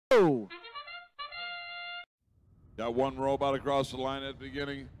go. Got one robot across the line at the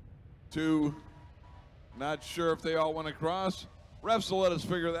beginning. Two, not sure if they all went across. Refs will let us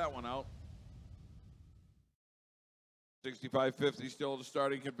figure that one out. 65-50 still the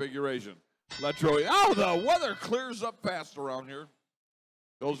starting configuration. Oh, the weather clears up fast around here.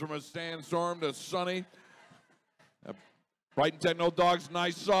 Goes from a sandstorm to sunny. Brighton Techno Dogs,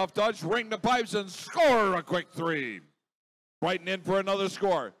 nice soft touch. Ring the pipes and score a quick three. Brighton in for another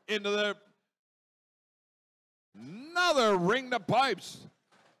score. Another ring the pipes.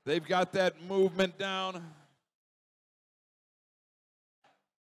 They've got that movement down.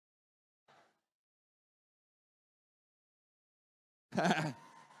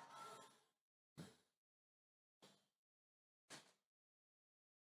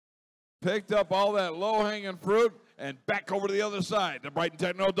 Picked up all that low-hanging fruit and back over to the other side. The Brighton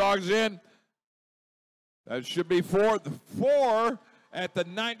Techno Dogs in. That should be four at the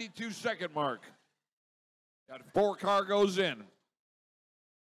 92-second mark. Got 4 cargoes in.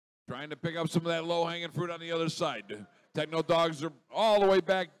 Trying to pick up some of that low-hanging fruit on the other side. Techno Dogs are all the way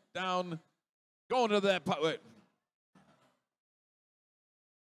back down, going to that.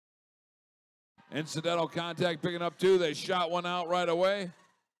 Incidental contact picking up 2. They shot one out right away.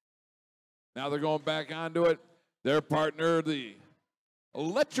 Now they're going back onto it. Their partner, the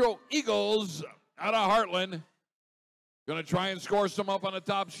Electro Eagles out of Heartland, going to try and score some up on the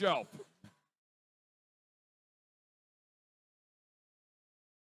top shelf.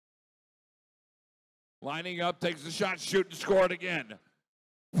 Lining up, takes the shot, shoot, and score it again.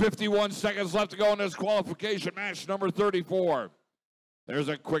 51 seconds left to go in this qualification match number 34. There's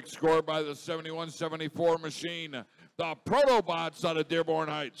a quick score by the 71-74 machine. The Protobots out of Dearborn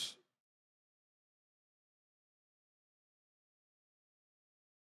Heights.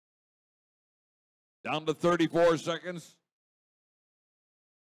 Down to 34 seconds.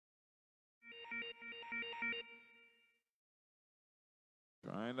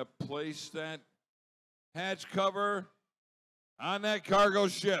 Trying to place that hatch cover on that cargo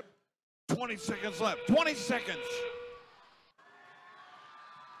ship. 20 seconds left. 20 seconds.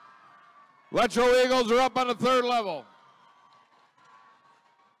 Electro Eagles are up on the 3rd level.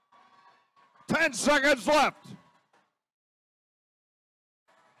 10 seconds left.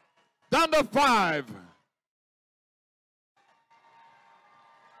 Down to 5.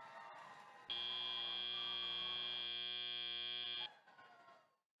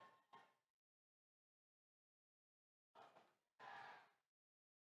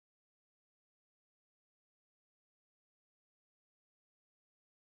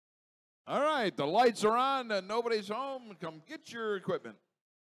 All right, the lights are on and nobody's home. Come get your equipment.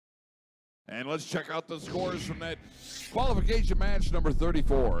 And let's check out the scores from that qualification match number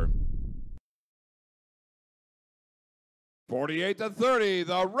 34. 48-30,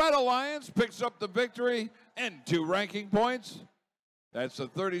 the Red Alliance picks up the victory and 2 ranking points. That's a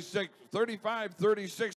 35-36